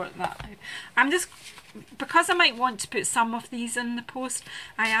to sort that out. I'm just, because I might want to put some of these in the post,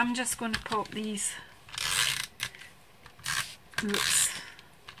 I am just going to pop these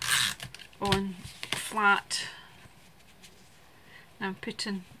on flat. I'm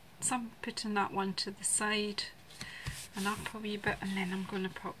putting that one to the side and up a wee bit, and then I'm going to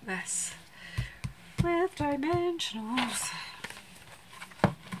pop this with dimensionals.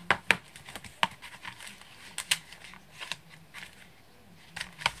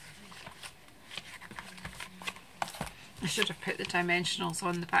 I should have put the dimensionals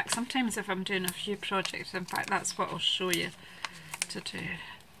on the back. Sometimes if I'm doing a few projects, in fact that's what I'll show you to do,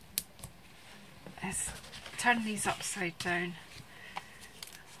 is turn these upside down.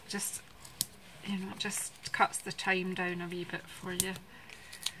 Just, you know, just cuts the time down a wee bit for you.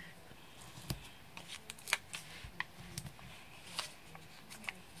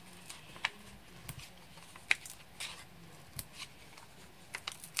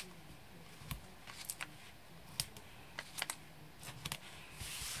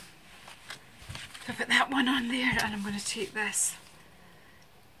 one on there, and I'm going to take this.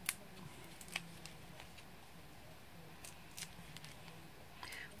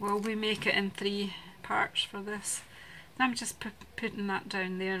 Will we make it in 3 parts for this? And I'm just putting that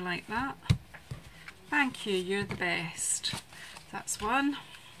down there like that. Thank you, you're the best. That's one.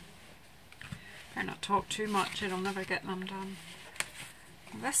 Better not talk too much or I'll never get them done.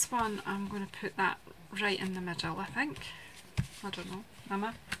 This one, I'm going to put that right in the middle, I think. I don't know, am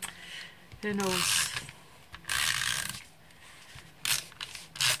I? Who knows?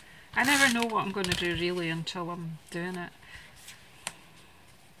 I never know what I'm going to do really until I'm doing it.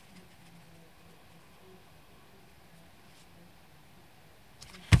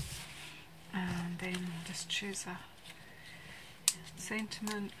 And then just choose a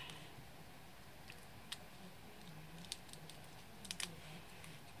sentiment.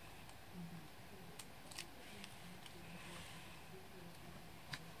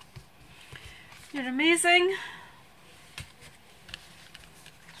 You're amazing.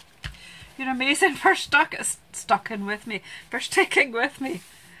 You're amazing for sticking with me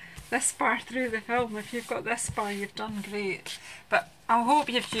this far through the film. If you've got this far, you've done great. But I hope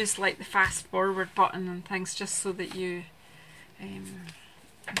you've used like the fast forward button and things just so that you,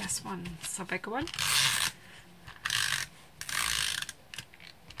 this one's a big one.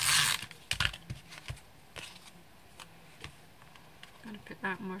 I'm going to put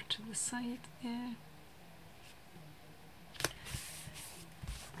that more to the side, yeah.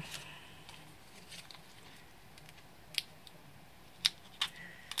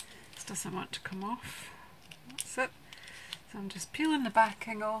 This doesn't want to come off. That's it. So I'm just peeling the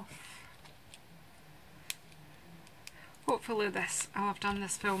backing off. Hopefully I'll have done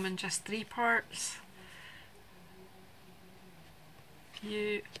this film in just 3 parts.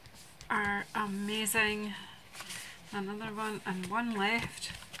 You are amazing. Another one and one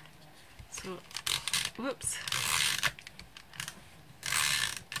left. So, whoops.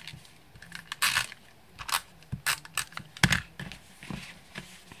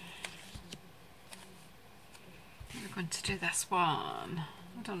 I'm going to do this one.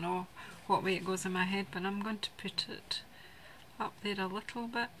 I don't know what way it goes in my head, but I'm going to put it up there a little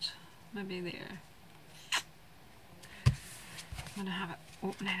bit, maybe there. I'm going to have it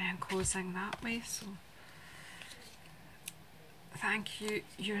opening and closing that way, so thank you,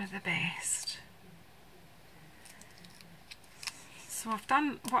 you're the best. So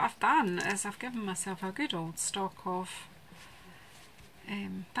what I've done is I've given myself a good old stock of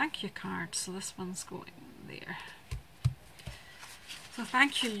thank you cards, so this one's going there. So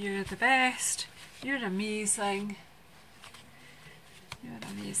thank you, you're the best, you're amazing. You're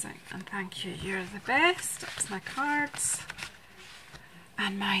amazing, and thank you, you're the best. That's my cards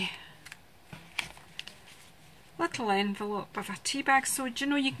and my little envelope of a tea bag. So do you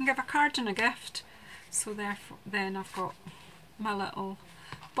know you can give a card and a gift? So therefore then I've got my little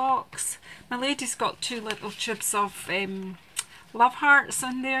box. My lady's got 2 little tubes of love hearts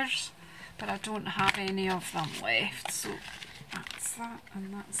in theirs, but I don't have any of them left. So that's that,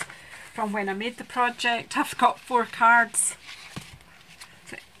 and that's from when I made the project. I've got 4 cards.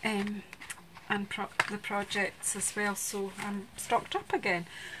 And the projects as well, so I'm stocked up again.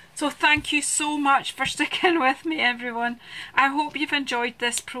 So thank you so much for sticking with me, everyone. I hope you've enjoyed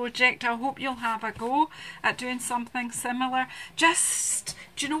this project. I hope you'll have a go at doing something similar. Just,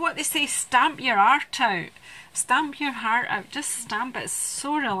 do you know what they say? Stamp your art out. Stamp your heart out. Just stamp it. It's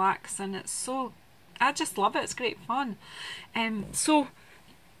so relaxing. It's so, I just love it. It's great fun. So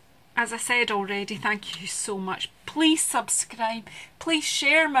as I said already, thank you so much. Please subscribe. Please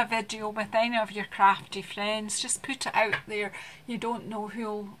share my video with any of your crafty friends. Just put it out there. You don't know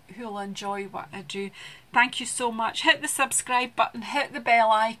who'll enjoy what I do. Thank you so much. Hit the subscribe button. Hit the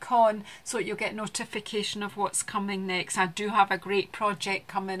bell icon so you'll get notification of what's coming next. I do have a great project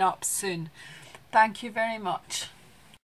coming up soon. Thank you very much.